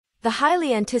The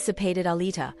highly anticipated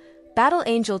Alita, Battle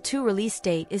Angel 2 release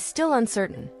date is still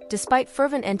uncertain, despite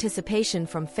fervent anticipation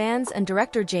from fans and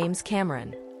director James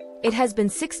Cameron. It has been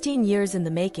 16 years in the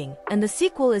making, and the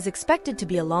sequel is expected to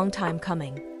be a long time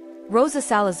coming. Rosa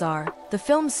Salazar, the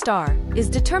film's star, is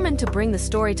determined to bring the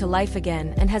story to life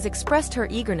again and has expressed her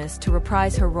eagerness to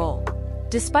reprise her role.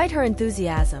 Despite her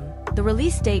enthusiasm, the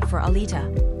release date for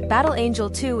Alita, Battle Angel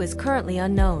 2 is currently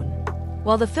unknown.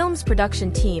 While the film's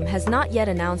production team has not yet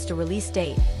announced a release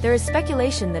date, there is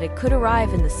speculation that it could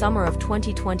arrive in the summer of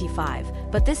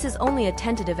 2025, but this is only a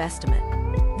tentative estimate.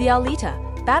 The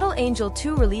Alita, Battle Angel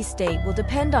 2 release date will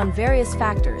depend on various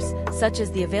factors, such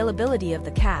as the availability of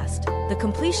the cast, the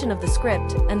completion of the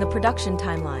script, and the production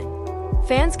timeline.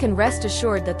 Fans can rest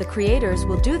assured that the creators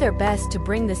will do their best to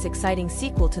bring this exciting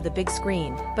sequel to the big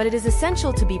screen, but it is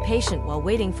essential to be patient while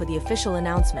waiting for the official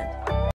announcement.